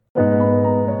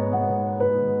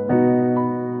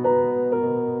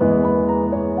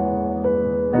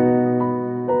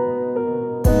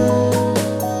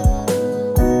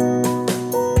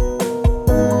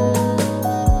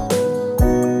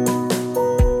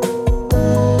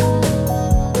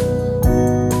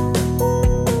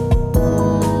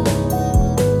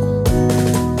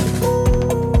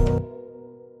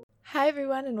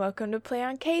welcome to Play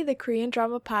on K, the Korean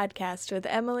drama podcast with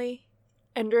Emily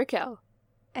and Raquel.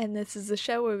 And this is the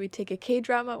show where we take a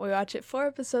K-drama, we watch it 4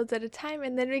 episodes at a time,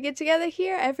 and then we get together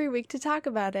here every week to talk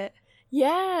about it.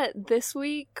 Yeah, this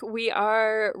week we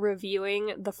are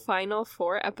reviewing the final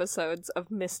 4 episodes of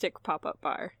Mystic Pop-Up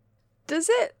Bar. Does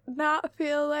it not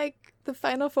feel like the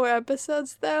final 4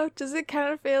 episodes, though? Does it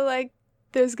kind of feel like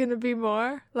there's gonna be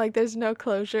more? Like there's no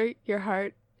closure? Your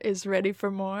heart is ready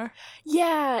for more?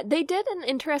 Yeah, they did an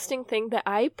interesting thing that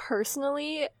I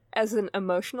personally, as an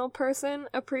emotional person,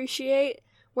 appreciate,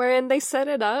 wherein they set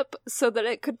it up so that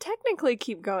it could technically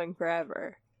keep going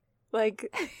forever.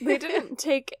 Like, they didn't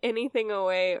take anything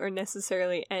away or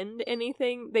necessarily end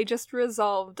anything. They just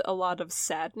resolved a lot of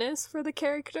sadness for the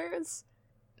characters.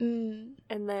 Mm.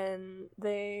 And then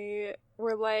they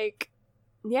were like,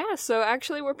 yeah, so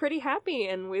actually we're pretty happy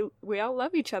and we all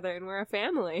love each other and we're a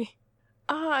family.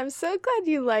 Oh, I'm so glad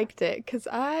you liked it, because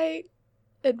I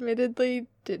admittedly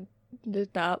did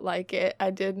not like it. I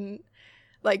didn't.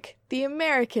 Like, the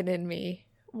American in me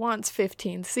wants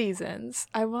 15 seasons.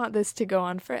 I want this to go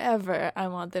on forever. I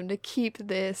want them to keep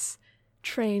this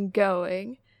train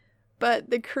going. But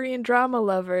the Korean drama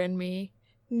lover in me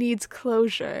needs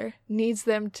closure, needs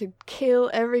them to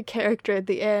kill every character at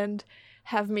the end,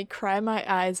 have me cry my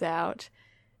eyes out,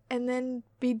 and then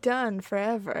be done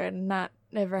forever and not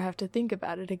never have to think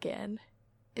about it again.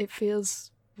 It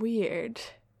feels weird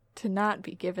to not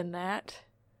be given that.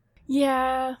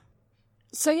 Yeah.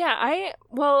 So yeah, I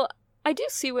do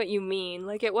see what you mean.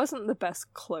 Like, it wasn't the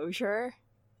best closure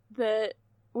that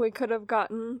we could have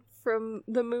gotten from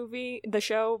the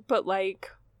show, but like,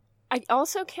 I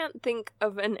also can't think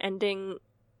of an ending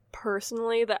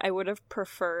personally that I would have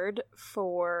preferred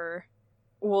for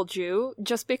Wolju,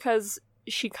 just because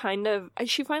she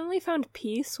finally found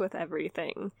peace with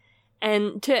everything.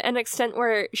 And to an extent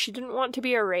where she didn't want to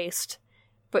be erased,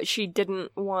 but she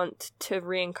didn't want to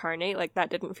reincarnate. Like, that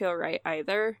didn't feel right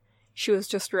either. She was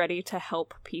just ready to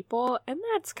help people, and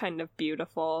that's kind of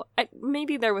beautiful.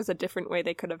 Maybe there was a different way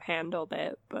they could have handled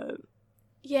it, but...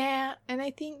 Yeah, and I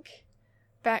think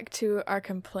back to our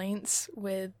complaints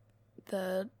with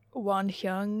the Won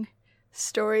Hyung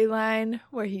storyline,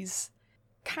 where he's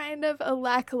kind of a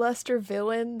lackluster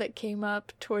villain that came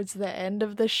up towards the end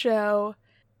of the show,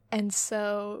 and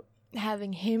so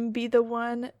having him be the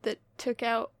one that took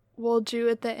out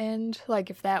Wolju at the end, like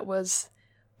if that was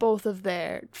both of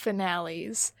their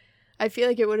finales, I feel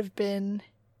like it would have been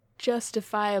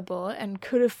justifiable and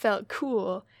could have felt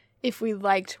cool if we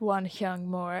liked Won Hyung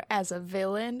more as a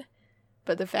villain,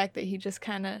 but the fact that he just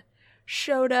kind of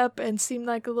showed up and seemed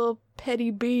like a little petty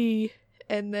bee,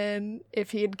 and then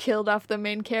if he had killed off the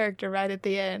main character right at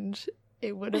the end,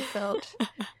 it would have felt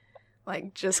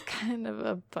like just kind of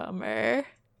a bummer.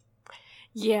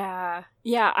 Yeah,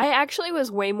 I actually was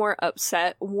way more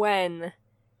upset when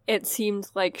it seemed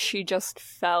like she just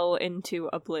fell into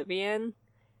oblivion,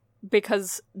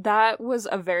 because that was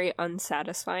a very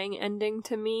unsatisfying ending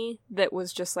to me. That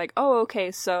was just like, oh,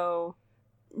 okay, so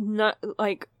not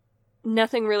like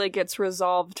nothing really gets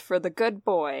resolved for the good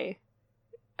boy,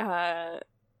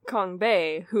 Kong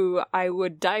Bae, who I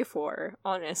would die for,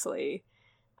 honestly.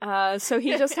 So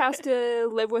he just has to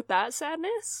live with that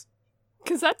sadness?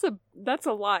 Because that's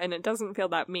a lot, and it doesn't feel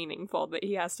that meaningful that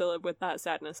he has to live with that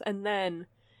sadness. And then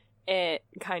it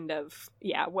kind of,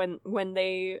 yeah, when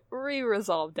they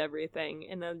re-resolved everything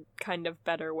in a kind of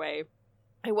better way.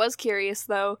 I was curious,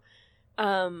 though.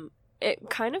 It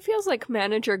kind of feels like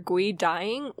Manager Gui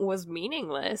dying was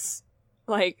meaningless.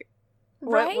 Like,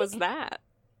 right? What was that?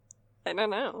 I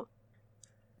don't know.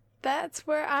 That's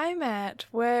where I'm at,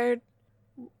 where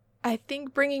I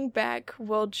think bringing back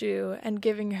Wolju and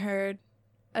giving her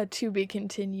a to be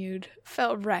continued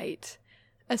felt right,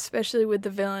 especially with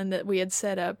the villain that we had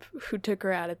set up who took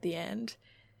her out at the end.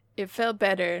 It felt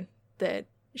better that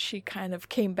she kind of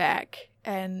came back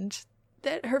and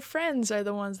that her friends are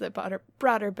the ones that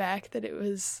brought her back, that it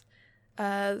was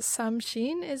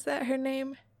Samshin, is that her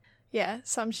name? Yeah,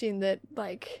 Samshin, that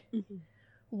like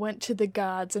went to the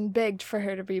gods and begged for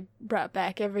her to be brought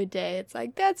back every day. It's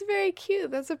like, that's very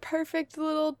cute. That's a perfect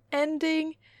little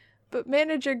ending. But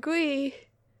Manager Gui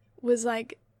was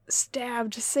like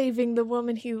stabbed saving the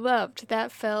woman he loved.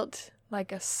 That felt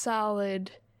like a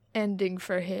solid ending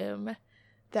for him.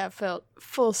 That felt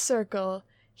full circle.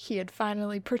 He had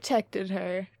finally protected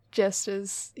her, just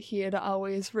as he had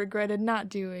always regretted not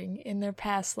doing in their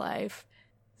past life.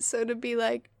 So to be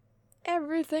like,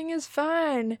 everything is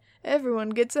fine, everyone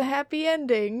gets a happy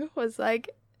ending, was like,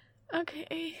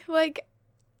 okay, like,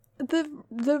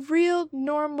 the real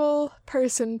normal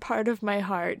person part of my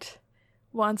heart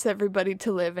wants everybody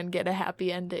to live and get a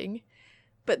happy ending.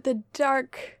 But the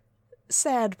dark,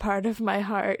 sad part of my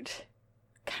heart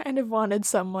kind of wanted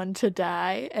someone to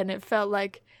die, and it felt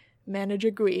like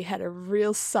Manager Gui had a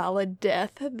real solid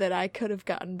death that I could have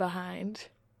gotten behind.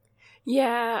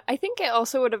 Yeah, I think it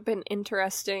also would have been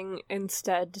interesting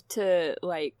instead to,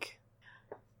 like...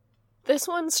 This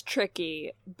one's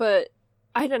tricky, but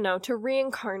I don't know, to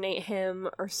reincarnate him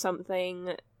or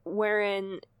something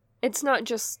wherein it's not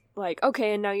just like,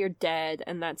 okay, and now you're dead,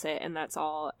 and that's it, and that's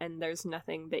all, and there's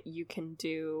nothing that you can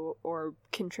do or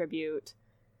contribute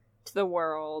to the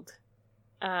world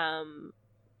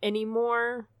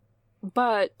anymore,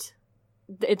 but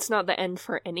it's not the end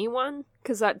for anyone,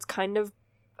 because that's kind of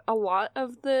a lot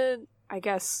of the, I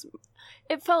guess,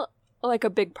 it felt like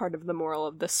a big part of the moral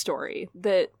of the story,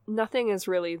 that nothing is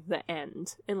really the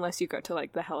end unless you go to,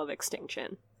 like, the hell of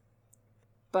extinction.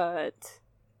 But...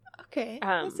 Okay,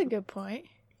 that's a good point.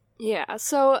 Yeah,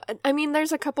 so, I mean,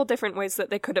 there's a couple different ways that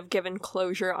they could have given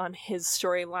closure on his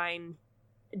storyline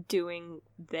doing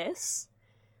this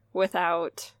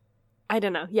without... I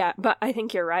don't know, yeah, but I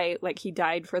think you're right. Like, he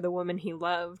died for the woman he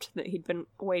loved that he'd been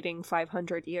waiting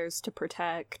 500 years to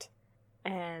protect.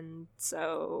 And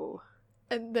so...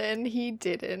 And then he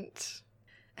didn't.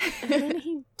 And then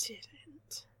he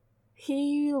didn't.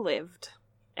 He lived.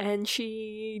 And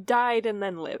she died and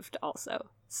then lived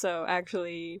also. So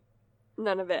actually,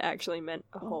 none of it actually meant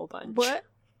a whole bunch. What?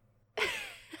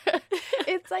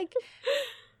 It's like,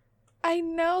 I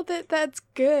know that that's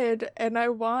good and I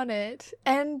want it.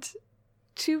 And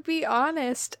to be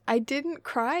honest, I didn't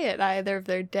cry at either of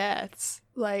their deaths.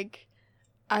 Like,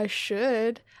 I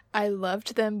should. I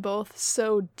loved them both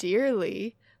so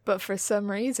dearly, but for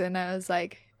some reason I was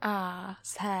like,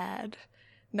 sad.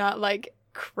 Not like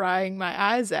crying my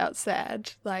eyes out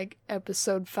sad, like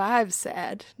episode 5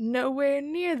 sad. Nowhere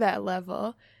near that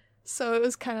level. So it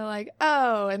was kind of like,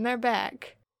 oh, and they're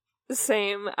back.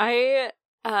 Same. I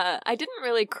didn't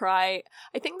really cry.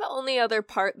 I think the only other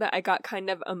part that I got kind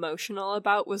of emotional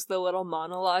about was the little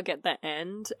monologue at the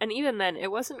end. And even then, it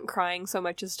wasn't crying so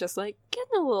much as just, like,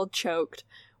 getting a little choked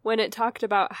when it talked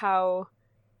about how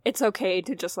it's okay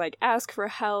to just, like, ask for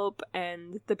help,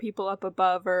 and the people up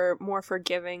above are more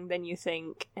forgiving than you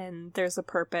think, and there's a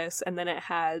purpose. And then it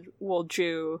had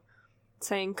Wolju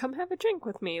saying, come have a drink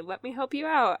with me, let me help you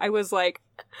out. I was like,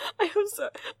 I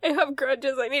have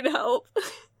grudges, I need help.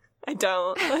 I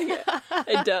don't. Like,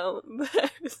 I don't.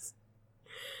 But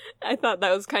I thought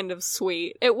that was kind of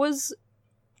sweet. It was,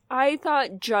 I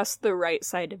thought, just the right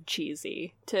side of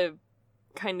cheesy to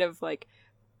kind of, like,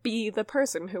 be the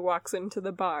person who walks into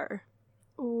the bar.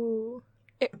 Ooh.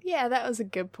 Yeah, that was a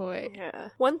good point. Yeah.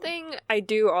 One thing I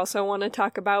do also want to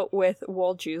talk about with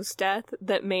Wolju's death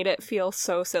that made it feel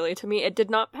so silly to me, it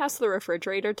did not pass the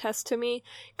refrigerator test to me,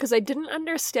 because I didn't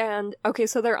understand. Okay,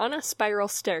 so they're on a spiral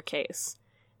staircase,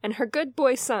 and her good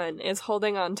boy son is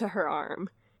holding on to her arm.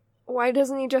 Why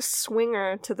doesn't he just swing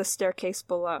her to the staircase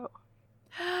below?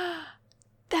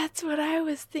 That's what I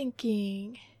was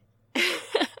thinking.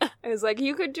 I was like,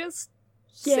 you could just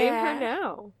save her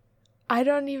now. I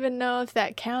don't even know if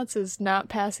that counts as not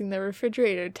passing the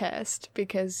refrigerator test,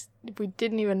 because we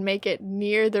didn't even make it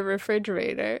near the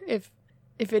refrigerator. If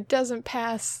it doesn't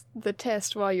pass the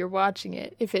test while you're watching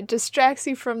it, if it distracts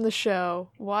you from the show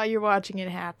while you're watching it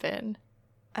happen,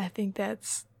 I think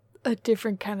that's a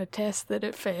different kind of test that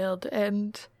it failed,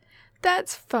 and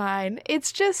that's fine.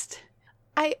 It's just,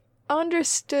 I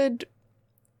understood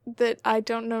that I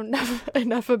don't know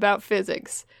enough about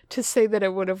physics to say that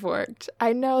it would have worked.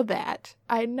 I know that.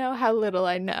 I know how little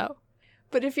I know.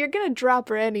 But if you're gonna drop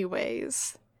her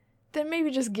anyways, then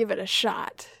maybe just give it a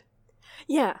shot.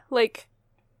 Yeah, like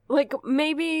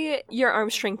maybe your arm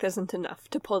strength isn't enough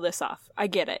to pull this off. I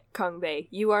get it, Kongbei.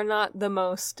 You are not the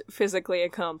most physically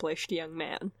accomplished young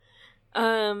man.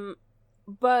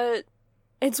 But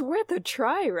it's worth a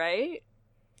try, right?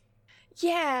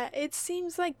 Yeah, it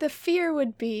seems like the fear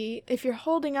would be if you're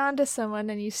holding on to someone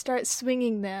and you start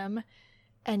swinging them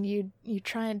and you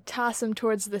try and toss them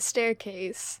towards the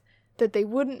staircase, that they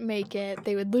wouldn't make it,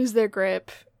 they would lose their grip,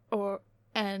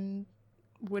 and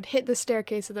would hit the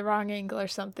staircase at the wrong angle or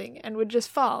something and would just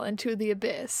fall into the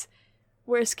abyss.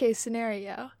 Worst case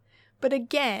scenario. But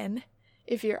again,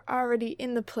 if you're already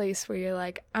in the place where you're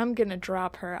like, I'm gonna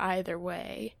drop her either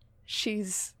way,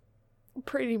 she's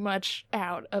pretty much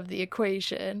out of the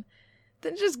equation,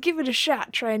 then just give it a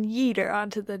shot. Try and yeet her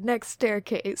onto the next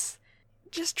staircase.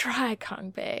 Just try,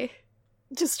 Kongbei.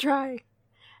 Just try.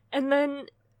 And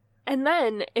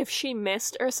then if she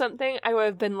missed or something, I would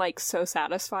have been, like, so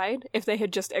satisfied if they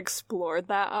had just explored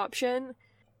that option.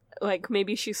 Like,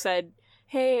 maybe she said,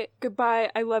 hey,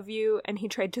 goodbye, I love you, and he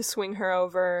tried to swing her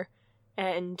over,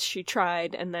 and she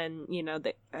tried, and then,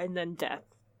 and then death.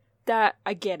 That,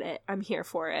 I get it. I'm here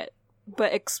for it.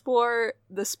 But explore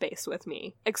the space with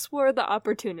me. Explore the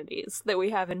opportunities that we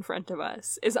have in front of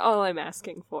us is all I'm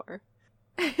asking for.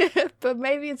 But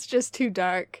maybe it's just too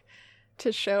dark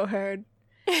to show her,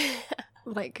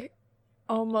 like,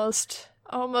 almost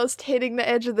hitting the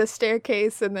edge of the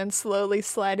staircase and then slowly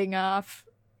sliding off,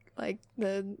 like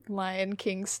the Lion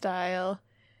King style,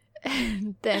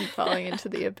 and then falling into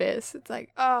the abyss. It's like,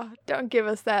 oh, don't give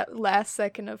us that last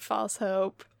second of false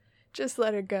hope. Just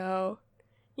let her go.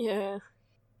 Yeah.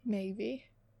 Maybe.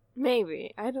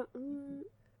 I don't...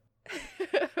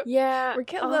 Yeah.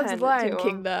 Raquel loves Lion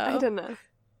King, though. I don't know.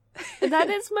 That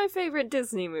is my favorite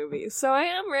Disney movie, so I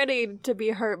am ready to be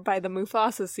hurt by the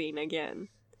Mufasa scene again.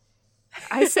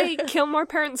 I say kill more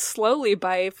parents slowly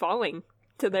by falling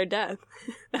to their death.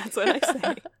 That's what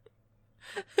I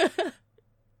say.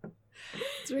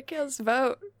 It's Raquel's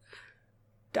vote.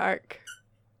 Dark.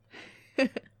 I'm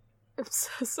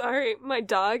so sorry. My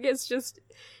dog is just...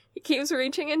 He keeps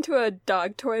reaching into a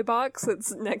dog toy box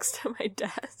that's next to my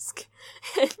desk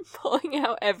and pulling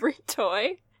out every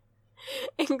toy,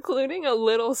 including a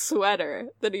little sweater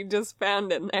that he just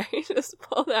found in there. He just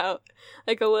pulled out,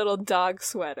 like, a little dog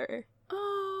sweater.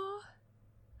 Oh,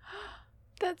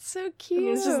 that's so cute. And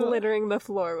he's just littering the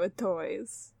floor with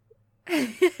toys.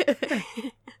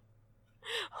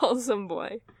 Wholesome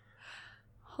boy.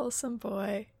 Wholesome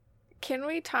boy. Can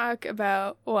we talk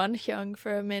about Won Hyung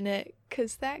for a minute?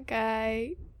 Because that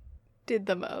guy did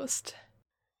the most.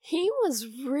 He was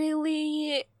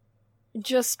really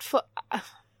just...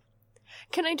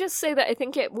 Can I just say that I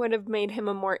think it would have made him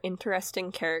a more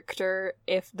interesting character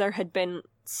if there had been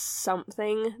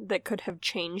something that could have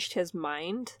changed his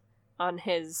mind on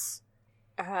his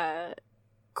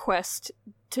quest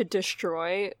to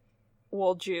destroy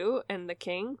Wolju and the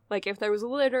king. Like, if there was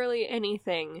literally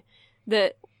anything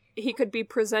that he could be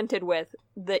presented with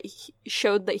that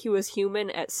showed that he was human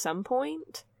at some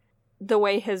point, the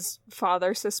way his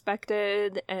father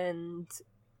suspected, and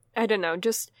I don't know,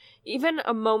 just even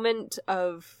a moment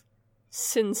of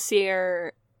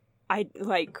sincere,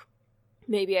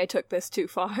 maybe I took this too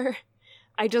far.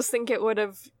 I just think it would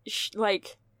have,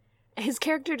 his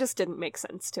character just didn't make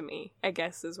sense to me, I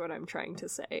guess is what I'm trying to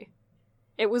say.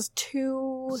 It was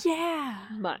too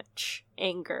much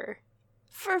anger.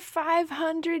 For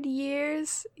 500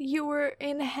 years, you were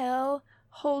in hell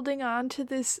holding on to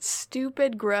this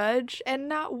stupid grudge, and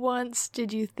not once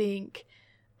did you think,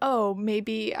 oh,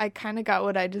 maybe I kind of got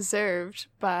what I deserved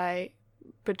by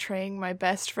betraying my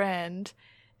best friend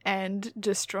and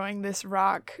destroying this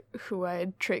rock who I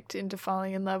had tricked into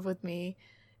falling in love with me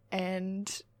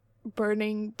and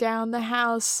burning down the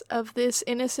house of this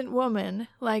innocent woman.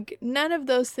 Like, none of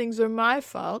those things were my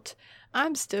fault.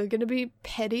 I'm still gonna be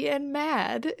petty and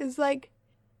mad. It's like,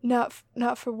 not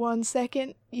for 1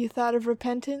 second you thought of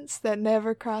repentance? That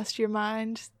never crossed your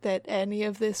mind that any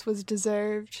of this was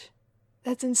deserved?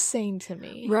 That's insane to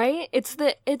me. Right? It's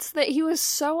that he was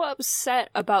so upset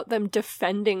about them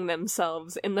defending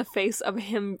themselves in the face of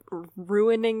him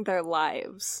ruining their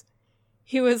lives.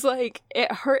 He was like,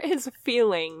 it hurt his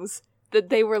feelings that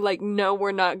they were like, no,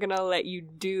 we're not gonna let you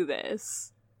do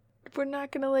this. We're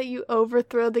not gonna let you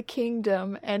overthrow the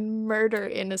kingdom and murder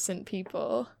innocent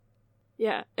people.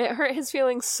 Yeah, it hurt his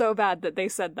feelings so bad that they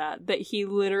said that he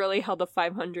literally held a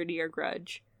 500-year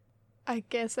grudge. I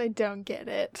guess I don't get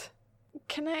it.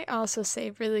 Can I also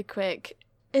say really quick,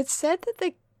 it's said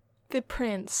that the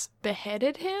prince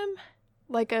beheaded him,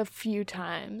 like, a few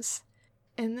times.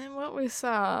 And then what we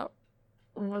saw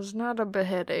was not a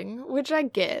beheading, which I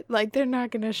get. Like, they're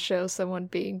not gonna show someone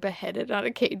being beheaded on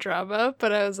a K-drama,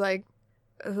 but I was like,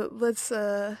 let's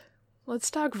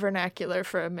talk vernacular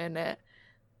for a minute.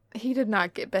 He did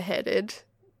not get beheaded.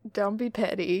 Don't be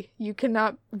petty. You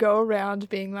cannot go around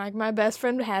being like, my best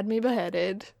friend had me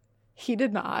beheaded. He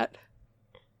did not.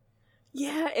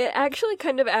 Yeah, it actually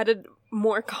kind of added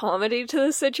more comedy to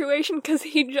the situation, because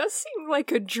he just seemed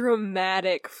like a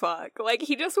dramatic fuck. Like,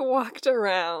 he just walked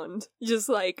around, just,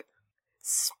 like,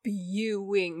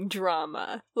 spewing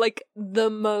drama. Like, the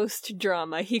most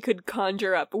drama he could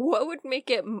conjure up. What would make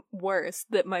it worse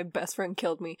that my best friend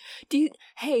killed me?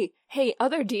 Hey,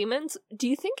 other demons, do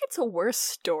you think it's a worse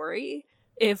story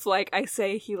if, like, I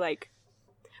say he, like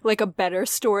a better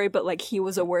story, but, like, he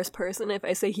was a worse person if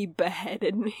I say he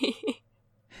beheaded me?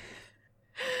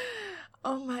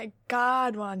 Oh my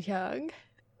god, Won Hyung.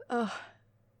 Ugh.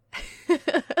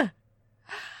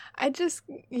 I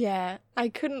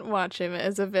couldn't watch him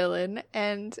as a villain,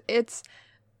 and it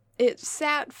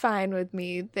sat fine with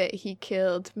me that he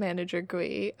killed Manager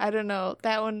Gui. I don't know,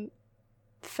 that one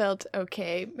felt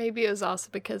okay. Maybe it was also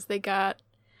because they got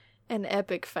an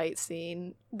epic fight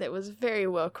scene that was very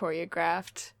well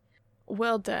choreographed.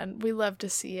 Well done. We love to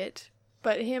see it.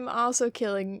 But him also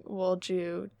killing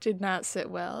Wolju did not sit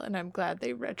well, and I'm glad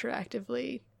they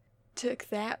retroactively took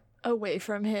that away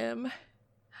from him.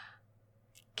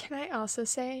 Can I also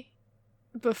say,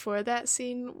 before that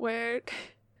scene where...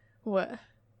 What?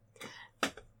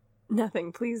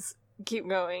 Nothing. Please keep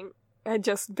going.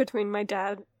 Just between my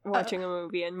dad watching a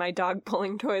movie and my dog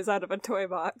pulling toys out of a toy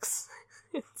box.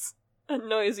 It's a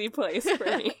noisy place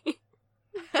for me.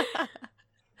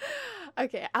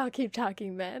 Okay, I'll keep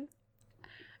talking then.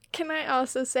 Can I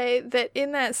also say that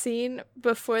in that scene,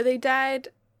 before they died,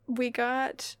 we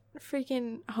got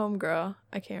freaking homegirl.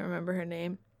 I can't remember her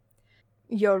name.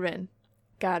 Yorin.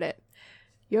 Got it.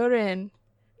 Yorin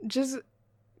just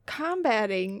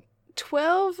combating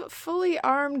 12 fully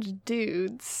armed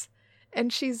dudes.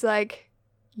 And she's like,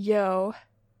 yo,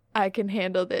 I can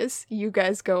handle this. You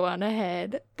guys go on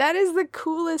ahead. That is the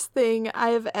coolest thing I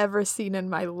have ever seen in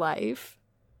my life.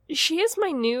 She is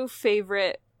my new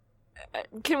favorite.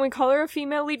 Can we call her a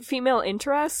female lead? Female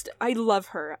interest? I love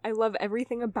her. I love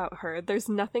everything about her. There's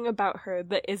nothing about her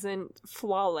that isn't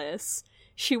flawless.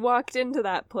 She walked into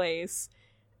that place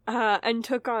and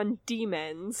took on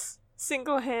demons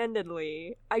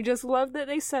single-handedly. I just love that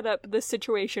they set up the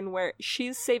situation where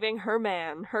she's saving her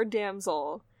man, her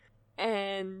damsel,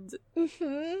 and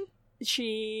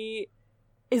she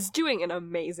is doing an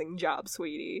amazing job,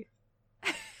 sweetie.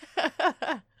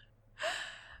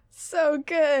 So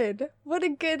good. What a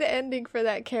good ending for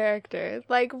that character.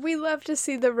 Like, we love to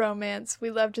see the romance.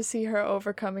 We love to see her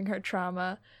overcoming her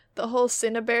trauma. The whole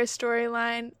Cinnabear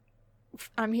storyline,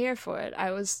 I'm here for it.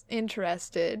 I was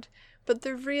interested. But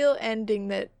the real ending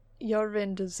that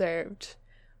Yorin deserved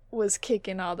was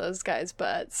kicking all those guys'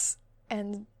 butts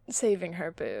and saving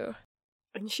her boo.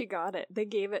 And she got it. They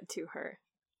gave it to her.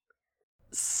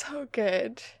 So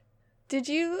good. Did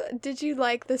you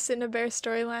like the Cinnabear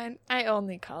storyline? I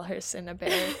only call her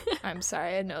Cinnabear. I'm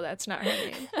sorry, I know that's not her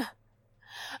name.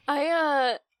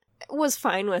 I was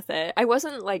fine with it. I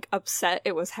wasn't like upset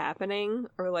it was happening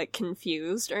or like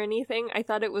confused or anything. I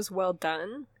thought it was well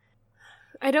done.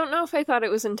 I don't know if I thought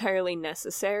it was entirely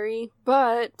necessary,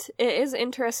 but it is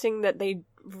interesting that they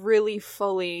really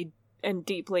fully and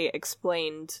deeply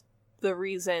explained the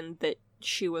reason that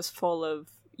she was full of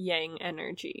yang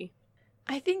energy.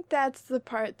 I think that's the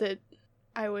part that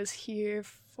I was here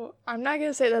for. I'm not going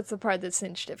to say that's the part that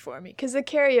cinched it for me, because the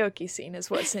karaoke scene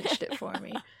is what cinched it for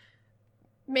me.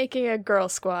 Making a girl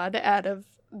squad out of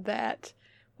that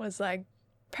was like,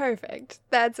 perfect.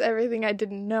 That's everything I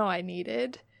didn't know I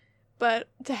needed. But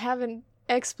to have an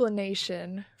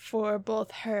explanation for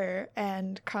both her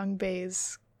and Kang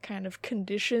Bei's kind of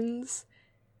conditions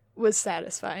was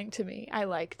satisfying to me. I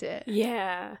liked it.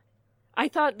 Yeah. I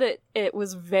thought that it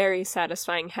was very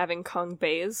satisfying having Kang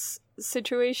Bei's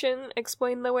situation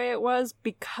explained the way it was,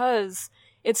 because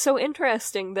it's so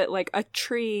interesting that, like, a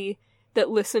tree that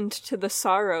listened to the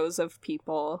sorrows of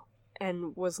people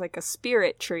and was like a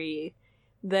spirit tree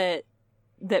that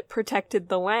protected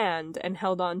the land and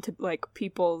held on to, like,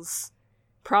 people's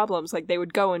problems. Like, they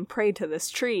would go and pray to this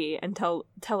tree and tell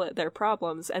it their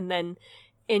problems, and then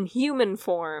in human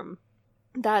form,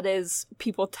 that is,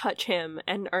 people touch him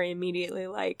and are immediately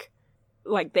like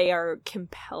they are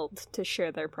compelled to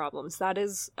share their problems. That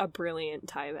is a brilliant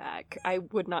tie back. I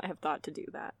would not have thought to do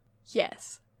that.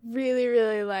 Yes. Really,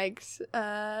 really liked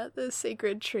the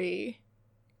sacred tree.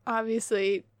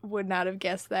 Obviously would not have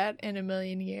guessed that in a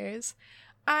million years.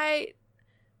 I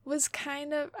was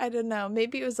kind of, I don't know,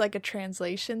 maybe it was like a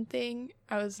translation thing.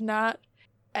 I was not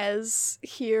as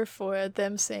here for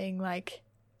them saying, like,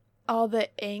 all the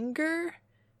anger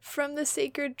from the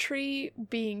sacred tree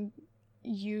being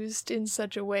used in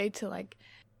such a way to, like,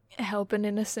 help an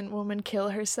innocent woman kill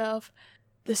herself.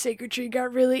 The sacred tree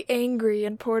got really angry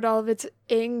and poured all of its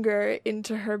anger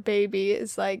into her baby.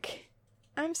 Is like,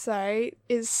 I'm sorry,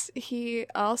 is he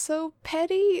also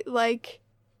petty? Like,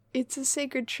 it's a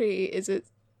sacred tree. Is it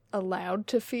allowed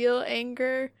to feel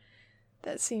anger?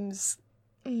 That seems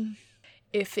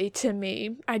iffy to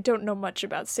me. I don't know much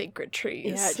about sacred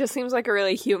trees. Yeah, it just seems like a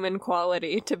really human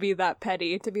quality to be that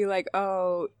petty, to be like,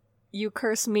 oh, you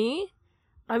curse me?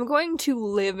 I'm going to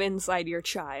live inside your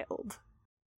child.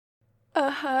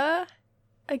 Uh-huh.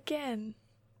 Again,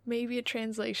 maybe a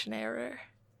translation error.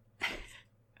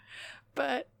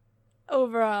 But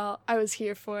overall, I was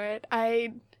here for it.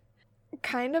 I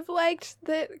kind of liked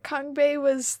that Kang Bei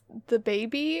was the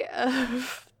baby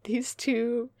of these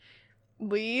two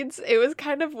leads. It was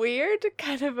kind of weird,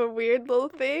 kind of a weird little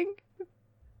thing.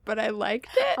 but I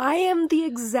liked it. I am the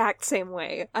exact same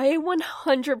way. I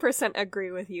 100%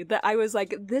 agree with you that I was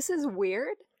like, this is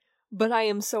weird, but I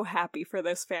am so happy for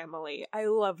this family. I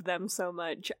love them so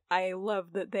much. I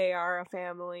love that they are a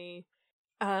family.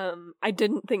 I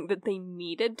didn't think that they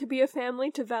needed to be a family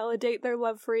to validate their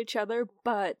love for each other,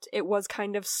 but it was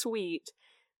kind of sweet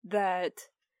that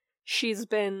she's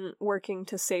been working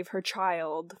to save her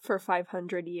child for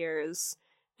 500 years,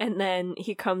 and then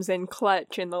he comes in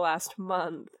clutch in the last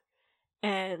month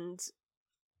and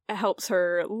helps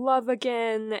her love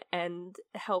again and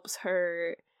helps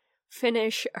her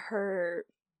finish her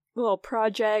little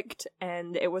project,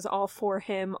 and it was all for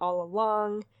him all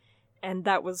along. And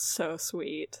that was so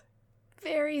sweet.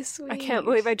 Very sweet. I can't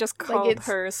believe I just called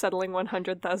her settling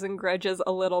 100,000 grudges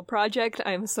a little project.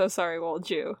 I'm so sorry,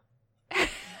 Wolju.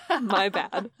 My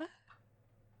bad.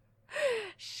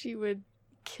 She would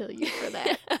kill you for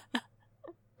that.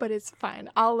 But it's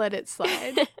fine. I'll let it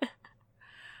slide.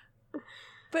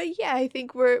 But yeah, I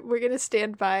think we're going to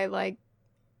stand by, like,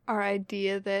 our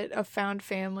idea that a found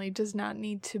family does not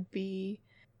need to be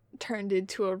turned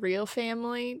into a real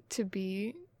family to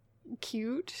be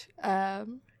cute,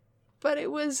 but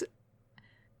it was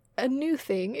a new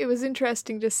thing. It was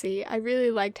interesting to see. I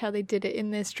really liked how they did it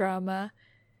in this drama,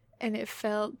 and it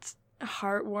felt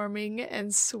heartwarming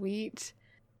and sweet.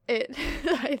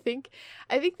 I think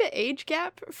the age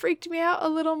gap freaked me out a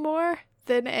little more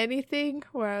than anything,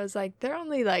 where I was like, they're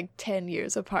only like 10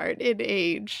 years apart in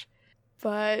age,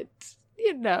 but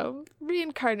you know,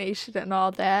 reincarnation and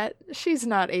all that, she's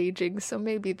not aging, so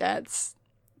maybe that's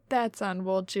on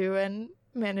Wolju and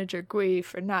Manager Gui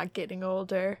for not getting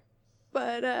older.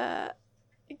 But,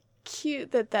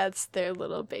 cute that that's their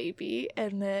little baby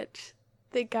and that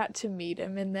they got to meet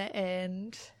him in the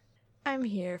end. I'm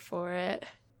here for it.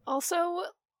 Also,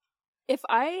 if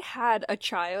I had a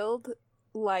child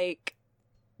like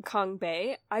Kong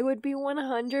Bei, I would be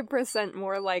 100%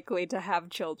 more likely to have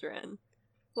children.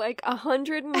 Like,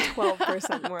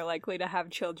 112% more likely to have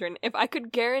children. If I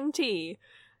could guarantee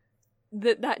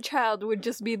that child would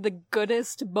just be the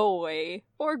goodest boy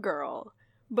or girl,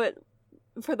 but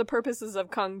for the purposes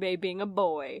of Kong Bei being a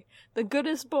boy, the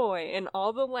goodest boy in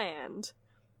all the land,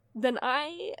 then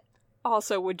I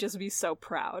also would just be so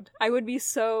proud. I would be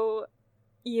so,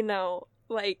 you know,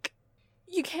 like,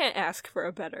 you can't ask for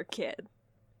a better kid.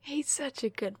 He's such a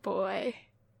good boy.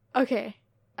 Okay,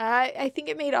 I think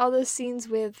it made all those scenes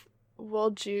with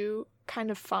Wolju kind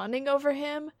of fawning over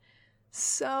him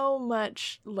so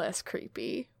much less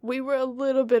creepy. We were a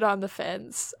little bit on the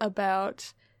fence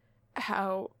about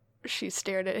how she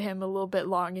stared at him a little bit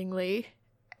longingly.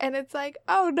 And it's like,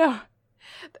 oh no,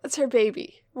 that's her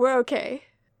baby. We're okay.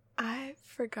 I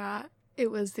forgot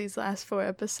it was these last 4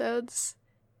 episodes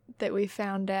that we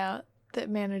found out that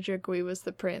Manager Gui was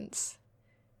the prince.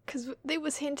 Because it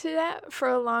was hinted at for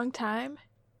a long time.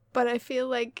 But I feel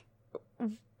like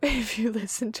if you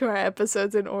listen to our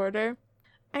episodes in order,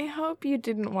 I hope you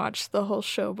didn't watch the whole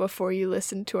show before you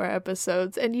listened to our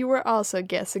episodes, and you were also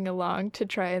guessing along to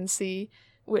try and see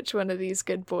which one of these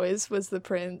good boys was the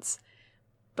prince.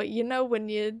 But you know, when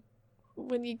you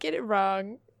get it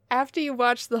wrong, after you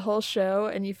watch the whole show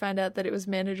and you find out that it was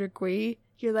Manager Gui,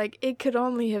 you're like, it could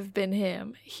only have been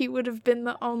him. He would have been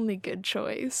the only good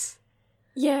choice.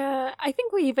 Yeah, I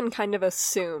think we even kind of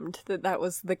assumed that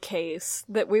was the case.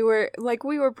 That we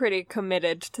were pretty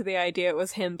committed to the idea it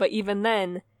was him, but even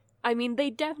then, I mean, they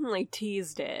definitely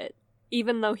teased it.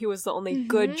 Even though he was the only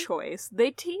good choice,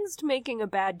 they teased making a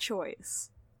bad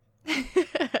choice.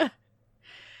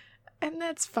 And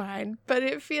that's fine, but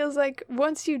it feels like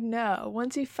once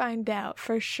you find out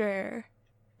for sure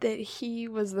that he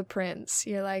was the prince,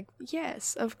 you're like,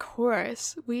 yes, of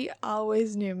course, we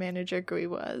always knew Manager Gui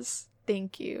was.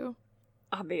 Thank you.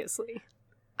 Obviously.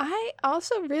 I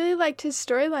also really liked his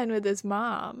storyline with his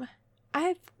mom.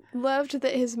 I loved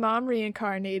that his mom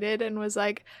reincarnated and was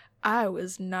like, I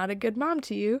was not a good mom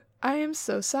to you. I am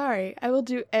so sorry. I will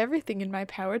do everything in my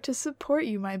power to support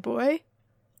you, my boy.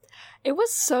 It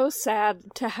was so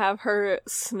sad to have her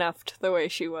snuffed the way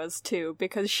she was, too,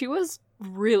 because she was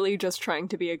really just trying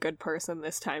to be a good person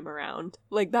this time around.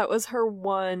 Like, that was her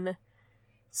one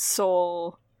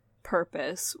sole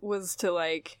purpose, was to,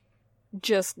 like,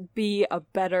 just be a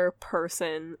better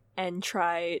person and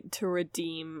try to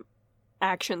redeem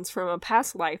actions from a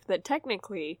past life that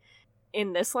technically,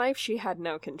 in this life, she had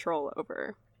no control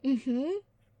over. Mm-hmm.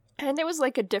 And it was,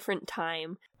 like, a different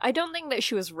time. I don't think that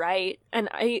she was right, and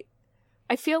I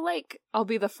feel like I'll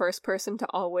be the first person to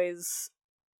always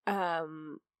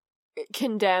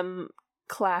condemn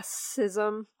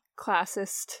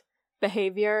classist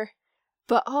behavior,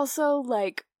 but also,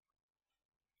 like,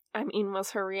 I mean,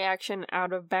 was her reaction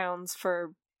out of bounds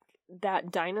for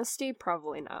that dynasty?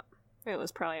 Probably not. It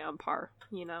was probably on par,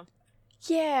 you know?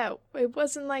 Yeah, it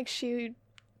wasn't like she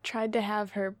tried to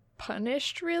have her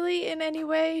punished really in any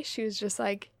way. She was just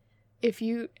like, if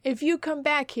you come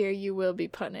back here, you will be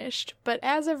punished. But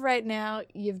as of right now,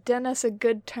 you've done us a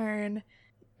good turn.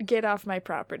 Get off my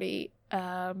property.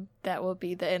 That will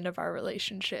be the end of our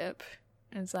relationship.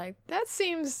 And it's like, that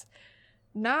seems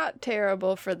not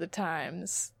terrible for the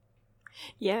times.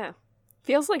 Yeah.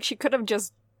 Feels like she could have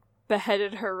just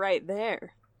beheaded her right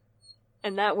there.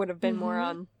 And that would have been more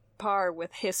on par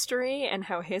with history and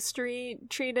how history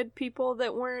treated people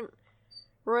that weren't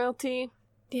royalty.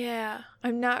 Yeah,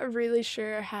 I'm not really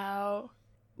sure how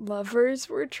lovers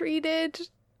were treated.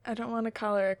 I don't want to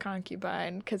call her a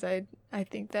concubine because I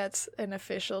think that's an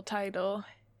official title,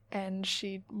 and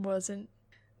she wasn't.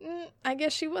 I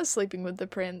guess she was sleeping with the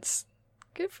prince.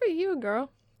 Good for you,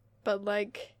 girl. But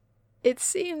like, it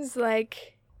seems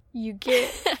like you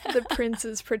get the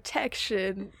prince's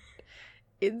protection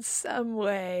in some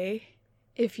way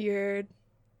if you're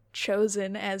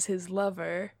chosen as his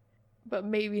lover, but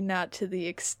maybe not to the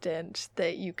extent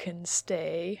that you can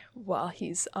stay while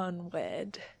he's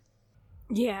unwed.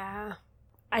 Yeah.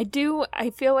 I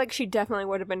feel like she definitely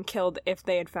would have been killed if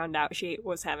they had found out she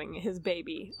was having his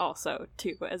baby also,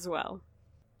 too, as well.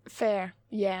 Fair,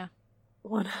 yeah.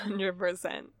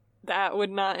 100%. That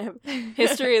would not have...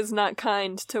 History is not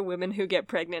kind to women who get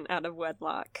pregnant out of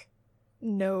wedlock.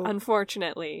 No.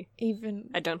 Unfortunately. Even...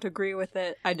 I don't agree with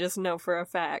it. I just know for a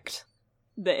fact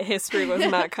that history was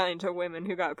not kind to women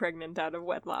who got pregnant out of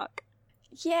wedlock.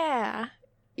 Yeah.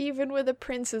 Even with a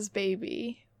prince's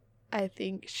baby, I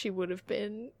think she would have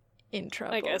been in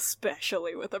trouble. Like,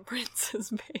 especially with a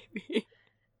prince's baby.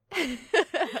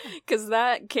 Because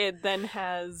that kid then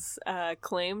has a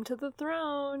claim to the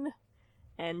throne,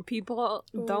 and people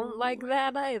don't like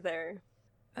that either.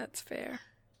 That's fair.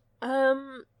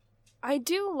 I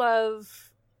do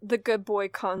love the good boy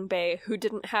Kong Bei, who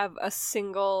didn't have a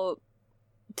single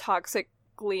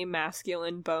toxically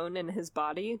masculine bone in his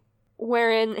body,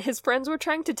 wherein his friends were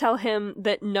trying to tell him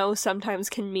that no sometimes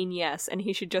can mean yes, and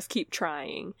he should just keep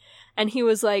trying. And he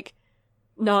was like,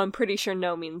 no, I'm pretty sure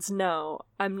no means no.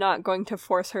 I'm not going to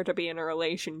force her to be in a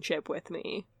relationship with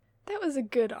me. That was a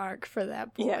good arc for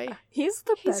that boy. Yeah, he's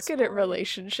the best. He's good at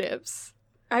relationships.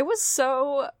 I was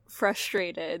so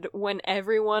frustrated when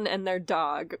everyone and their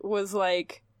dog was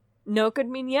like, no could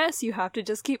mean yes, you have to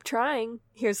just keep trying.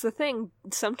 Here's the thing,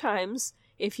 sometimes,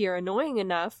 if you're annoying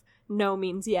enough, no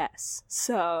means yes.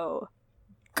 So,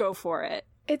 go for it.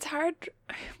 It's hard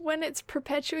when it's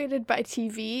perpetuated by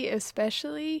TV,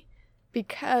 especially,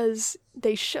 because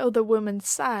they show the woman's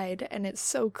side, and it's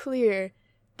so clear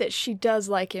that she does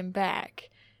like him back.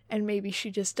 And maybe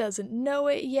she just doesn't know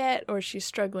it yet, or she's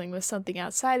struggling with something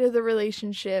outside of the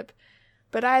relationship.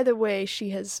 But either way,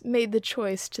 she has made the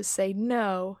choice to say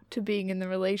no to being in the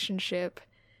relationship,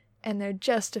 and they're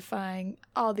justifying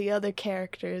all the other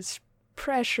characters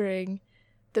pressuring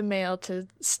the male to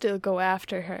still go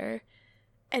after her.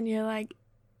 And you're like,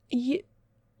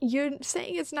 you're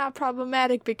saying it's not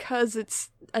problematic because it's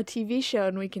a TV show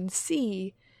and we can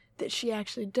see that she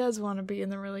actually does want to be in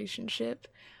the relationship.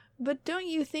 But don't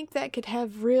you think that could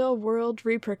have real-world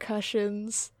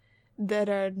repercussions that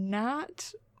are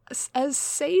not as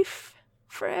safe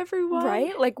for everyone?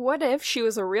 Right? Like, what if she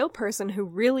was a real person who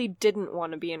really didn't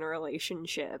want to be in a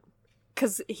relationship?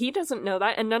 Because he doesn't know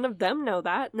that, and none of them know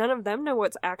that. None of them know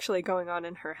what's actually going on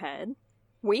in her head.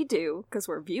 We do, because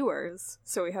we're viewers,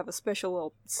 so we have a special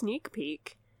little sneak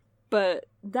peek. But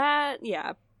that,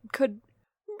 yeah, could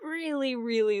really,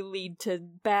 really lead to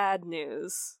bad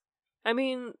news. I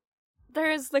mean,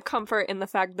 there is the comfort in the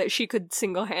fact that she could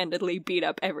single-handedly beat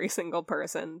up every single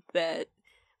person that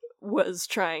was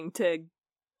trying to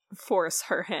force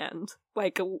her hand.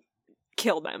 Like,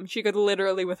 kill them. She could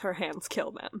literally, with her hands,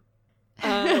 kill them.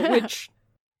 Which,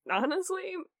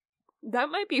 honestly, that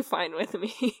might be fine with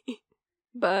me.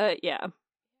 But, yeah.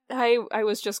 I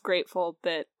was just grateful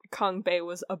that Kong Bei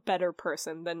was a better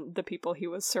person than the people he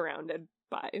was surrounded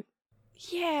by.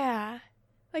 Yeah.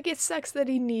 Like, it sucks that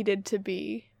he needed to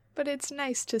be, but it's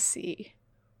nice to see.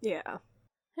 Yeah.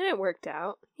 And it worked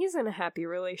out. He's in a happy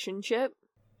relationship.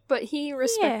 But he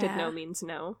respected no means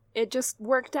no. It just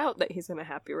worked out that he's in a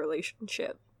happy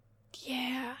relationship.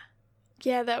 Yeah.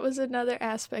 Yeah, that was another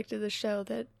aspect of the show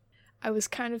that I was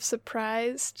kind of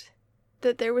surprised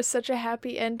that there was such a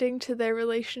happy ending to their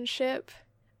relationship,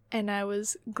 and I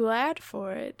was glad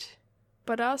for it.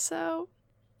 But also,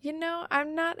 you know,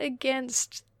 I'm not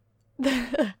against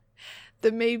the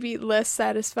maybe less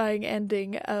satisfying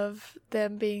ending of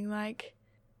them being like,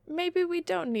 maybe we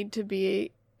don't need to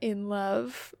be in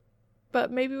love,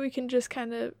 but maybe we can just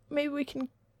maybe we can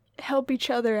help each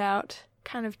other out,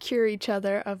 kind of cure each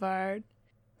other of our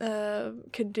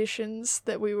conditions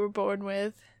that we were born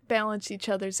with, balance each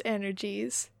other's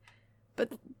energies,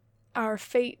 but our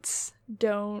fates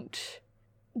don't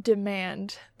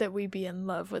demand that we be in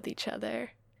love with each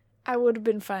other. I would have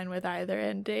been fine with either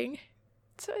ending.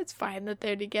 So it's fine that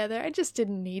they're together. I just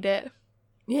didn't need it.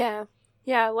 Yeah.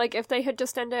 Yeah, like, if they had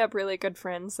just ended up really good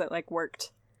friends that, like,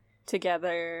 worked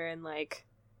together and, like,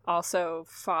 also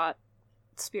fought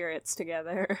spirits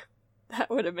together, that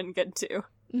would have been good, too.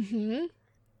 Mm-hmm.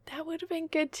 That would have been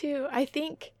good, too. I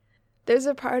think there's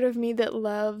a part of me that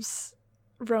loves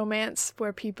romance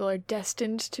where people are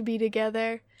destined to be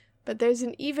together, but there's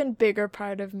an even bigger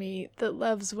part of me that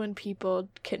loves when people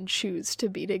can choose to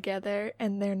be together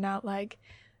and they're not like,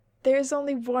 there's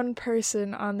only one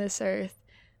person on this earth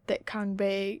that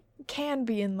Kangbei can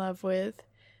be in love with,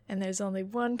 and there's only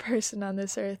one person on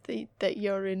this earth that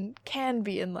Yorin can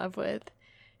be in love with,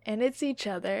 and it's each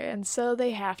other, and so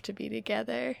they have to be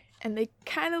together. And they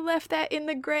kind of left that in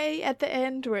the gray at the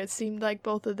end, where it seemed like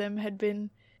both of them had been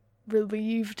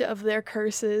relieved of their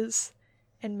curses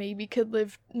and maybe could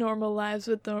live normal lives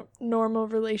with normal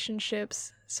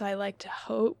relationships. So I like to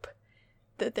hope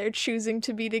that they're choosing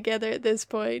to be together at this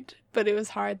point, but it was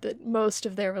hard that most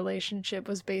of their relationship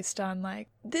was based on, like,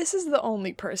 this is the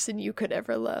only person you could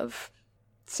ever love.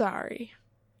 Sorry.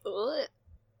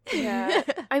 Yeah.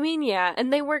 I mean, yeah,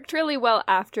 and they worked really well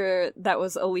after that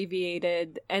was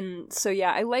alleviated, and so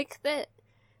yeah, I like that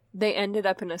they ended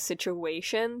up in a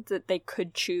situation that they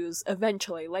could choose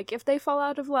eventually. Like, if they fall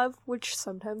out of love, which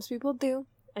sometimes people do,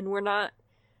 and we're not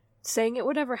saying it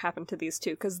would ever happen to these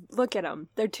two, because look at them.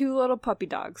 They're two little puppy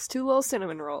dogs, two little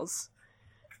cinnamon rolls.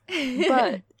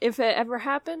 But if it ever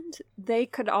happened, they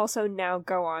could also now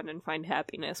go on and find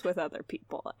happiness with other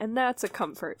people, and that's a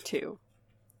comfort, too.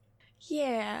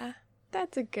 Yeah,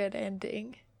 that's a good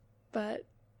ending. But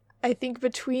I think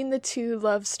between the two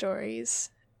love stories,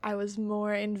 I was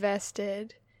more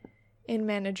invested in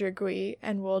Manager Gui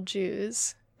and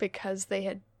Wolju's because they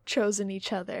had chosen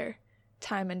each other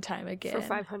time and time again. For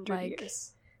 500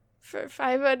 years. For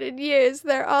 500 years,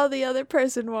 they're all the other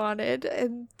person wanted,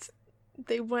 and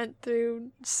they went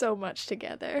through so much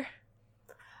together.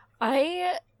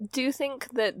 I do think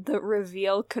that the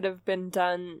reveal could have been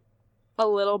done a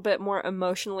little bit more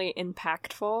emotionally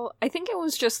impactful. I think it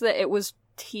was just that it was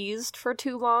teased for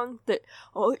too long, that,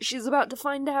 oh, she's about to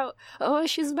find out, oh,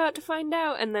 she's about to find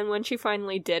out, and then when she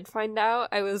finally did find out,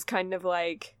 I was kind of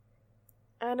like,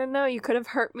 I don't know, you could have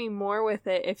hurt me more with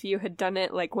it if you had done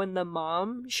it like when the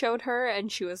mom showed her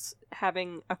and she was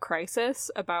having a crisis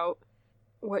about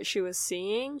what she was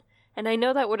seeing, and I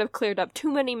know that would have cleared up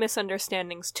too many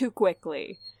misunderstandings too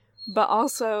quickly, but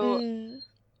also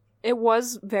it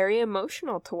was very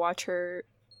emotional to watch her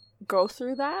go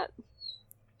through that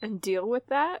and deal with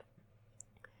that.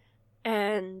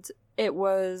 And it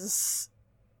would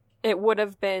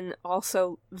have been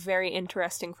also very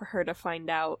interesting for her to find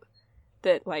out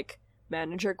that, like,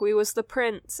 Manager Gui was the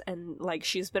prince, and, like,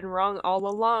 she's been wrong all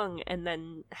along, and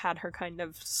then had her kind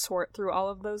of sort through all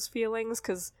of those feelings,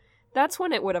 because that's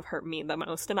when it would have hurt me the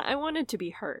most, and I wanted to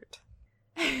be hurt.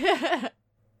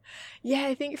 Yeah,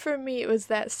 I think for me it was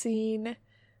that scene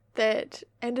that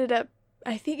ended up,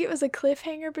 I think it was a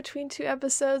cliffhanger between two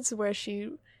episodes where she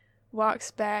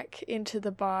walks back into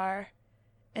the bar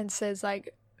and says,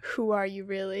 like, who are you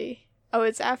really? Oh,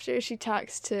 it's after she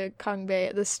talks to Kangbei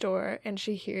at the store and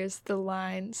she hears the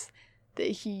lines that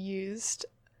he used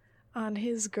on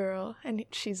his girl, and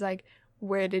she's like,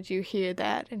 where did you hear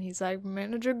that? And he's like,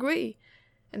 Manager Gui.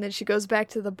 And then she goes back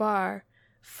to the bar,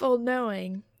 full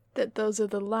knowing that those are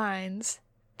the lines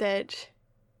that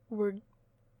were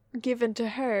given to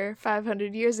her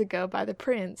 500 years ago by the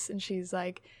prince, and she's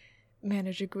like,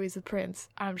 Manager Gui's the prince,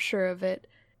 I'm sure of it,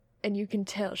 and you can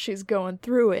tell she's going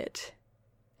through it.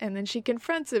 And then she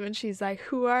confronts him and she's like,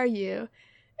 who are you?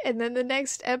 And then the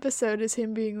next episode is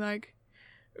him being like,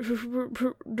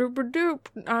 doop,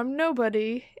 I'm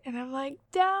nobody. And I'm like,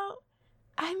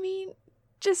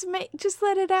 just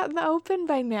let it out in the open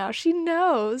by now. She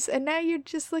knows, and now you're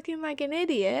just looking like an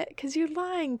idiot because you're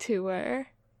lying to her.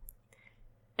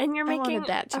 And you're making I wanted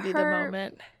that to be the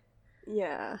moment.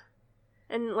 Yeah.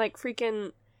 And, like,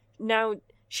 freaking, now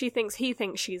he thinks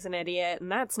she's an idiot,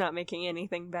 and that's not making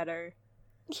anything better.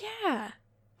 Yeah.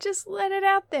 Just let it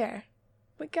out there.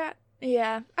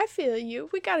 Yeah, I feel you.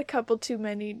 We got a couple too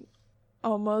many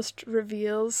almost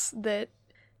reveals that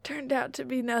turned out to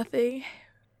be nothing.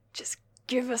 Just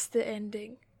give us the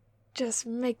ending. Just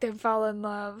make them fall in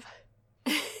love.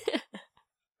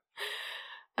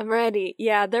 I'm ready.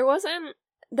 Yeah, there was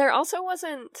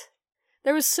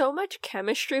so much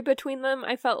chemistry between them,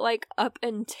 I felt like, up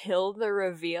until the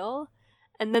reveal.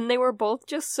 And then they were both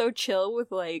just so chill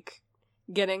with, like,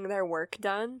 getting their work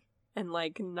done and,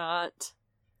 like, not.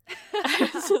 I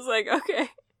was just like, okay.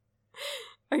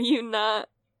 Are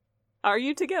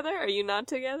you together? Are you not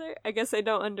together? I guess I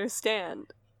don't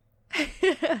understand.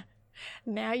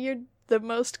 Now you're the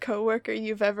most coworker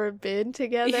you've ever been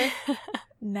together?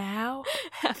 Now?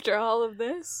 After all of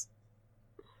this?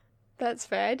 That's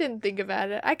fair. I didn't think about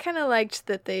it. I kind of liked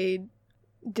that they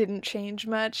didn't change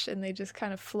much and they just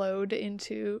kind of flowed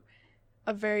into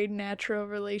a very natural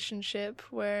relationship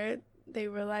where they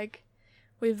were like,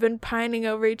 we've been pining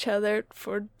over each other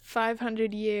for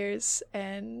 500 years,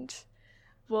 and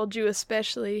Wolju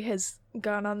especially has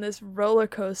gone on this roller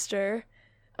coaster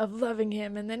of loving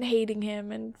him and then hating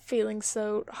him and feeling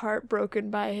so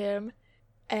heartbroken by him.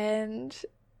 And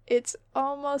it's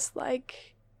almost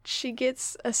like she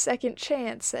gets a second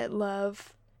chance at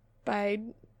love by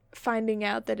finding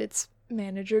out that it's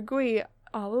Manager Gui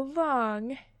all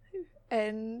along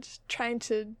and trying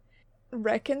to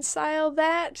reconcile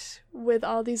that with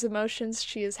all these emotions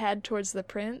she has had towards the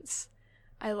prince.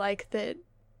 I like that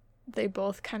they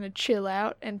both kind of chill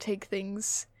out and take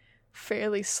things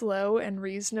fairly slow and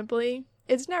reasonably.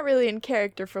 It's not really in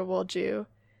character for Wolju,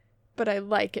 but I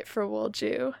like it for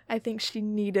Wolju. I think she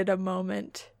needed a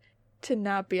moment to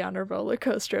not be on a roller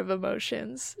coaster of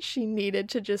emotions. She needed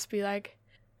to just be like,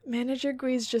 Manager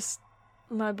Gui's just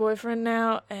my boyfriend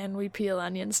now, and we peel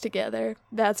onions together.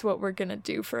 That's what we're gonna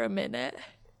do for a minute.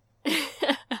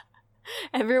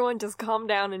 Everyone just calm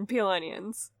down and peel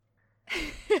onions.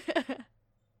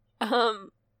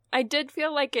 I did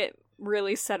feel like it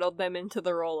really settled them into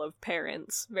the role of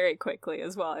parents very quickly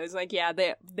as well. I was like, yeah,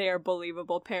 they are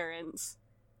believable parents.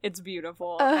 It's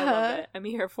beautiful. I love it. I'm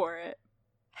here for it.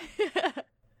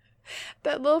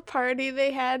 That little party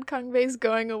they had, Kongbei's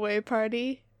going away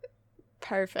party.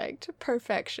 Perfect.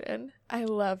 Perfection. I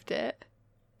loved it.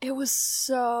 It was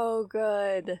so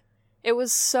good. It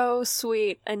was so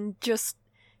sweet and just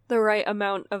the right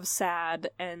amount of sad,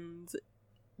 and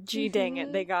gee dang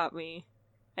it, they got me.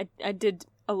 I did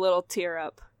a little tear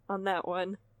up on that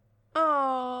one.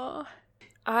 Aww.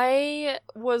 I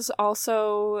was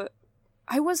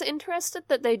interested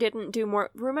that they didn't do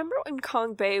more. Remember when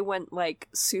Kongbei went, like,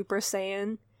 Super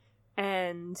Saiyan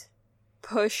and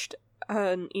pushed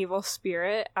an evil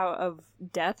spirit out of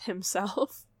death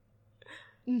himself?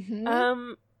 Mm-hmm.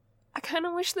 I kind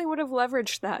of wish they would have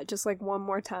leveraged that just, like, one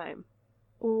more time.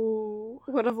 Ooh.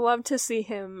 Would have loved to see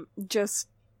him just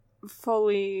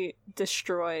fully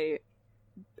destroy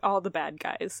all the bad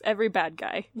guys. Every bad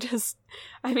guy.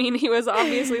 He was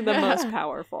obviously the most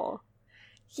powerful.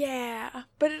 Yeah,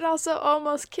 but it also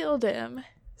almost killed him.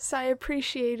 So I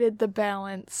appreciated the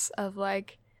balance of,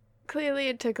 like, clearly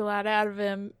it took a lot out of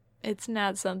him. It's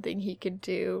not something he could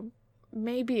do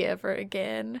maybe ever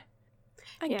again.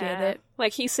 I get it.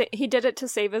 Like, he did it to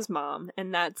save his mom,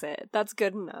 and that's it. That's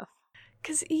good enough.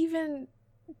 Because even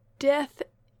death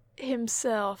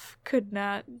himself could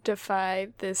not defy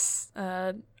this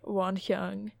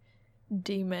Wanhyung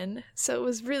demon. So it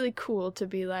was really cool to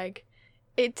be like,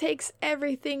 it takes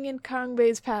everything in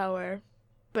Kongbei's power,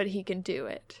 but he can do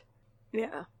it.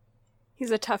 Yeah.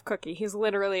 He's a tough cookie. He's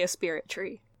literally a spirit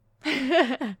tree.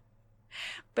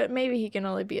 But maybe he can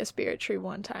only be a spirit tree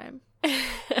one time.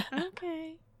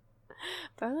 Okay.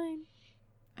 Fine.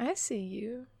 I see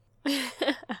you.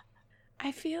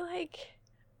 I feel like,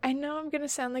 I know I'm gonna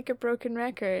sound like a broken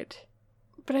record,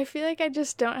 but I feel like I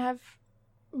just don't have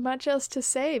much else to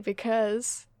say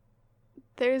because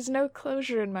there's no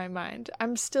closure in my mind.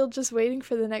 I'm still just waiting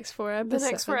for the next 4 episodes.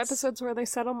 The next 4 episodes where they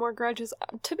settle more grudges.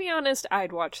 To be honest,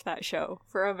 I'd watch that show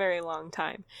for a very long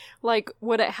time. Like,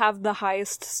 would it have the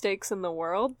highest stakes in the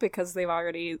world because they've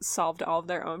already solved all of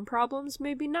their own problems?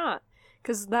 Maybe not.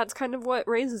 Because that's kind of what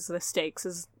raises the stakes,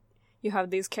 is you have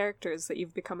these characters that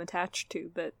you've become attached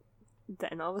to, but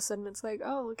then all of a sudden it's like,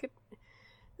 oh,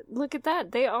 look at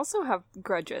that. They also have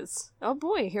grudges. Oh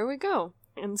boy, here we go.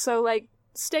 And so, like,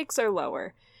 stakes are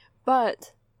lower.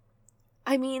 But,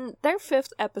 I mean, their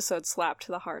 5th episode slapped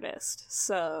the hardest,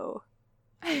 so...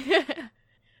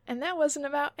 And that wasn't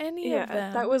about any of them.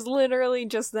 Yeah, that was literally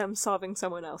just them solving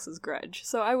someone else's grudge.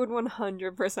 So I would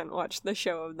 100% watch the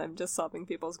show of them just solving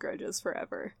people's grudges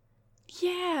forever.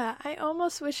 Yeah, I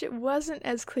almost wish it wasn't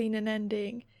as clean an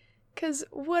ending. 'Cause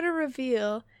what a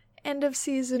reveal. End of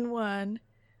season 1,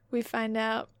 we find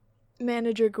out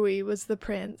Manager Gui was the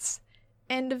prince.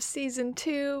 End of season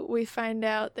 2, we find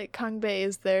out that Kongbei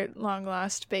is their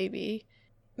long-lost baby.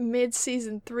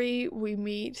 Mid-season 3, we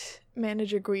meet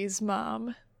Manager Gui's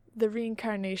mom. the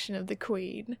reincarnation of the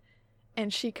queen,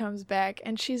 and she comes back,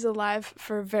 and she's alive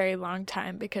for a very long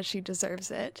time because she deserves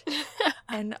it.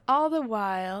 And all the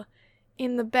while,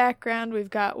 in the background, we've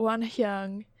got Won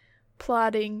Hyung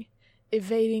plotting,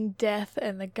 evading death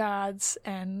and the gods,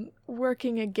 and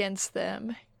working against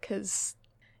them, because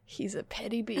he's a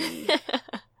petty bee.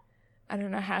 I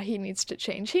don't know how he needs to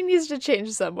change. He needs to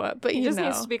change somewhat, but he just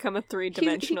needs to become a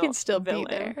three-dimensional he can still villain.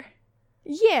 be there.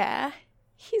 Yeah,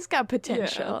 he's got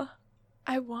potential. Yeah.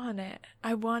 I want it.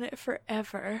 I want it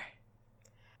forever.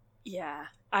 Yeah,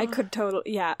 I could totally...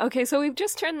 Yeah, okay, so we've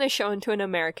just turned this show into an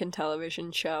American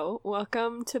television show.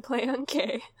 Welcome to Play on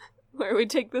K, where we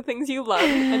take the things you love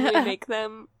and we make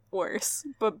them worse.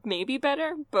 But maybe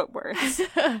better, but worse.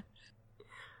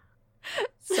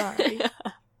 Sorry.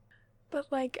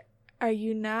 But, like, are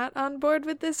you not on board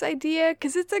with this idea?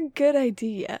 Because it's a good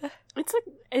idea.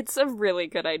 It's a really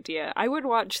good idea. I would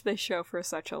watch this show for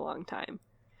such a long time.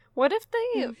 What if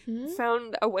they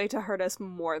found a way to hurt us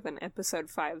more than episode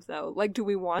 5, though? Like, do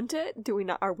we want it? Do we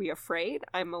not? Are we afraid?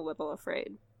 I'm a little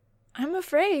afraid. I'm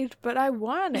afraid, but I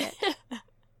want it.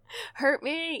 Hurt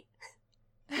me!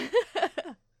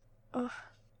 Oh,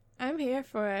 I'm here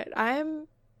for it. I'm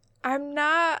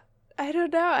not... I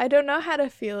don't know. I don't know how to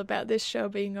feel about this show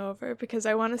being over, because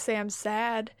I want to say I'm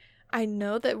sad. I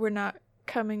know that we're not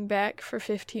coming back for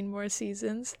 15 more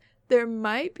seasons. There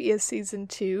might be a season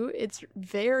 2. It's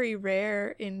very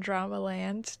rare in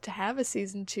Dramaland to have a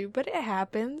season 2, but it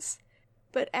happens.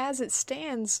 But as it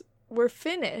stands, we're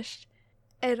finished.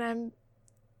 And I'm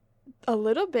a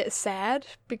little bit sad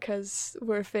because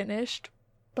we're finished.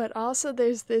 But also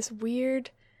there's this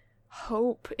weird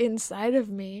hope inside of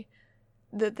me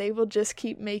that they will just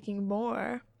keep making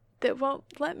more. That won't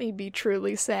let me be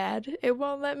truly sad. It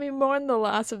won't let me mourn the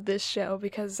loss of this show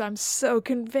because I'm so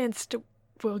convinced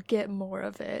we'll get more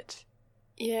of it.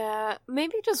 Yeah,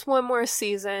 maybe just one more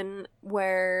season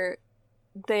where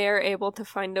they are able to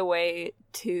find a way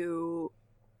to,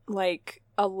 like,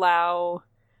 allow...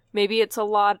 Maybe it's a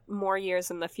lot more years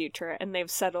in the future, and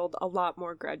they've settled a lot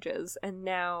more grudges, and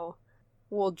now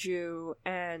Wolju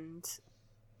and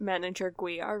Manager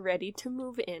Gui are ready to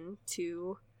move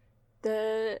into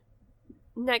the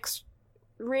next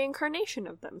reincarnation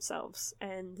of themselves,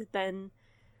 and then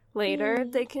later,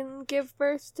 they can give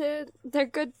birth to their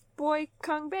good boy,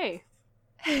 Kang Bei.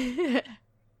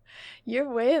 You're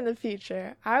way in the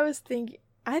future. I think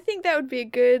that would be a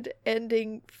good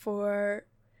ending for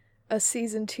a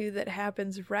season 2 that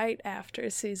happens right after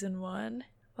season 1.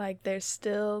 Like, they're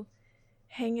still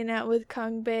hanging out with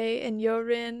Kang Bei and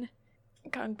Yorin.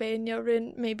 Kang Bei and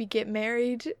Yorin maybe get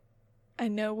married. I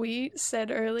know we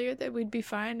said earlier that we'd be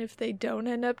fine if they don't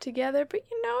end up together, but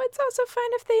it's also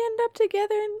fine if they end up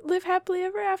together and live happily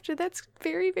ever after. That's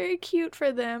very, very cute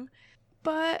for them.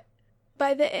 But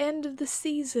by the end of the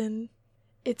season,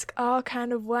 it's all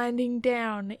kind of winding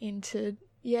down into,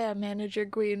 Manager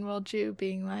Gui and Wolju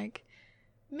being like,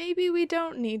 maybe we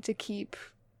don't need to keep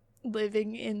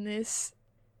living in this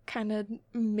kind of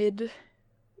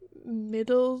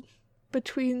middle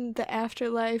between the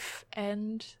afterlife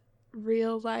and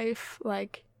real life.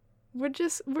 Like,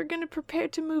 we're gonna prepare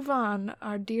to move on,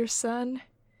 our dear son,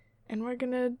 and we're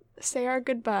gonna say our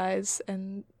goodbyes.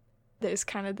 And there's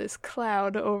kind of this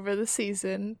cloud over the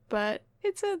season, but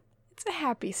it's a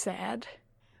happy sad.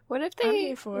 What if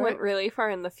they went really far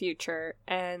in the future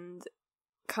and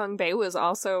Kang Bei was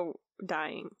also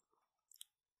dying?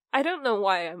 I don't know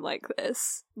why I'm like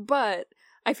this, but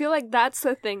I feel like that's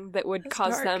the thing that would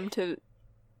cause them to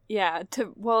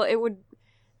it would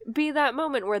be that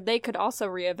moment where they could also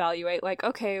reevaluate, like,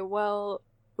 okay, well,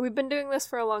 we've been doing this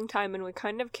for a long time and we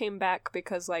kind of came back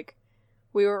because, like,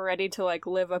 we were ready to, like,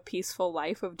 live a peaceful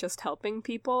life of just helping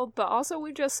people, but also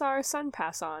we just saw our son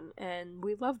pass on and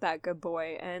we love that good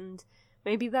boy, and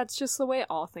maybe that's just the way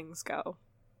all things go,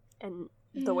 and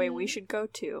the way we should go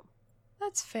too.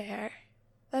 That's fair.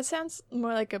 That sounds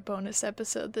more like a bonus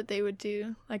episode that they would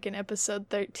do, like in episode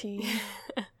 13.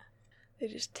 They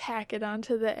just tack it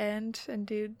onto the end and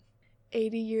do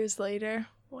 80 years later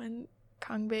when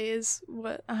Kang Bei is,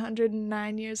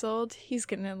 109 years old? He's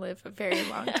gonna live a very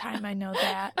long time, I know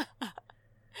that.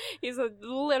 He's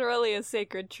literally a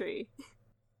sacred tree.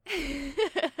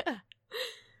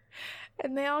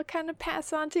 And they all kind of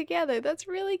pass on together. That's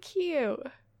really cute.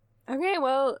 Okay,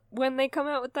 well, when they come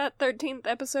out with that 13th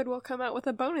episode, we'll come out with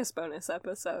a bonus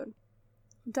episode.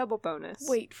 Double bonus.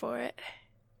 Wait for it.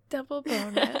 Double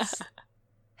bonus.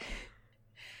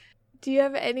 Do you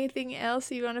have anything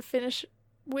else you want to finish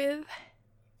with?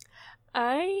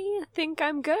 I think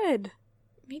I'm good.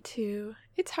 Me too.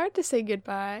 It's hard to say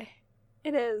goodbye.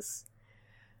 It is.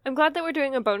 I'm glad that we're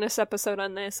doing a bonus episode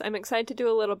on this. I'm excited to do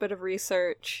a little bit of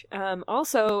research.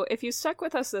 Also, if you stuck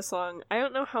with us this long, I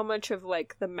don't know how much of,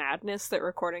 like, the madness that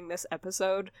recording this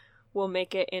episode will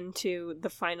make it into the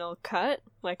final cut.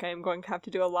 Like, I'm going to have to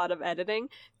do a lot of editing.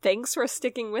 Thanks for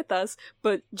sticking with us,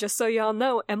 but just so y'all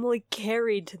know, Emily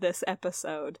carried this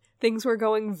episode. Things were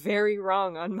going very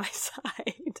wrong on my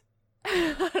side.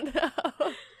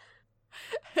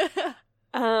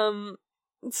 Oh, no.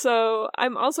 So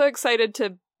I'm also excited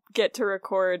to get to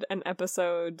record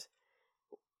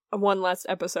one last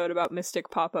episode about Mystic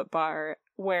Pop-Up Bar,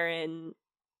 wherein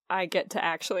I get to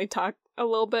actually talk a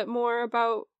little bit more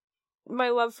about my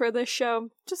love for this show,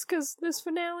 just because this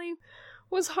finale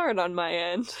was hard on my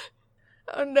end.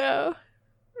 Oh no.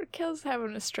 Raquel's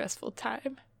having a stressful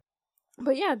time.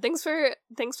 But yeah, thanks for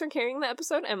carrying the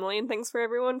episode, Emily, and thanks for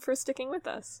everyone for sticking with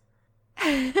us.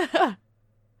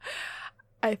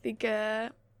 I think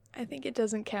it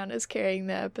doesn't count as carrying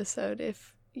the episode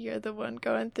if you're the one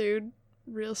going through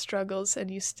real struggles and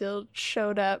you still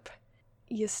showed up,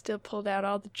 you still pulled out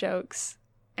all the jokes,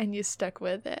 and you stuck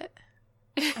with it.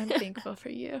 I'm thankful for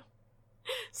you.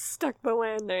 Stuck the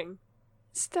landing.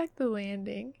 Stuck the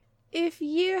landing. If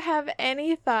you have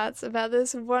any thoughts about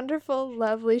this wonderful,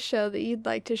 lovely show that you'd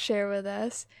like to share with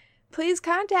us, please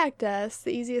contact us.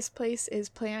 The easiest place is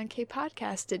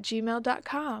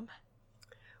playonkpodcast@gmail.com.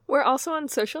 We're also on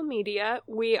social media.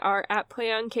 We are at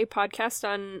PlayOnKPodcast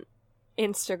on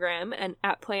Instagram and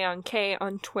at PlayOnK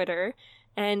on Twitter.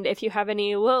 And if you have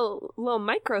any little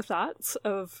micro thoughts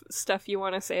of stuff you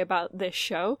want to say about this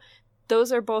show,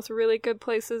 those are both really good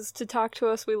places to talk to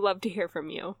us. We love to hear from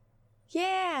you.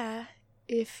 Yeah!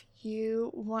 If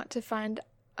you want to find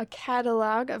a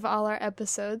catalog of all our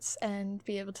episodes and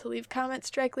be able to leave comments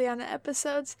directly on the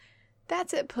episodes,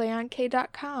 that's at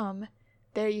playonk.com.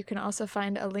 There you can also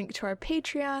find a link to our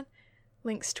Patreon,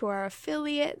 links to our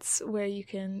affiliates where you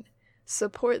can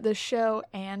support the show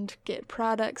and get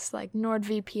products like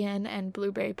NordVPN and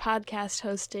Blueberry podcast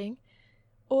hosting,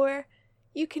 or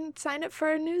you can sign up for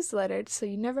our newsletter so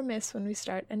you never miss when we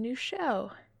start a new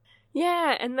show.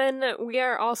 Yeah, and then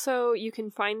you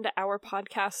can find our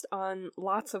podcast on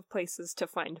lots of places to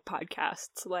find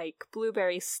podcasts, like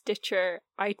Blueberry, Stitcher,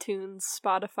 iTunes,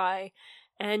 Spotify,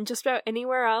 and just about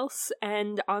anywhere else.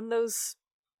 And on those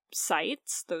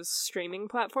sites, those streaming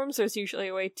platforms, there's usually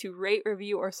a way to rate,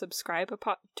 review, or subscribe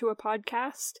to a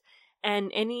podcast.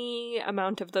 And any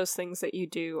amount of those things that you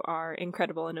do are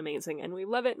incredible and amazing, and we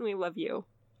love it and we love you.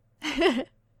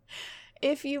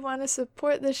 If you want to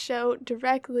support the show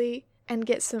directly and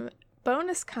get some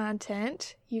bonus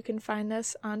content, you can find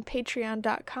us on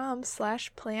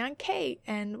patreon.com/playonk,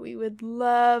 and we would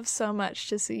love so much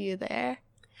to see you there.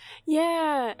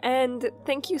 Yeah, and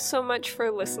thank you so much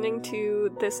for listening to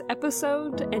this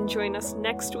episode, and join us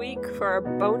next week for our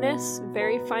bonus,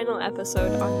 very final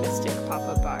episode on Mystic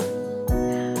Pop-Up Bar.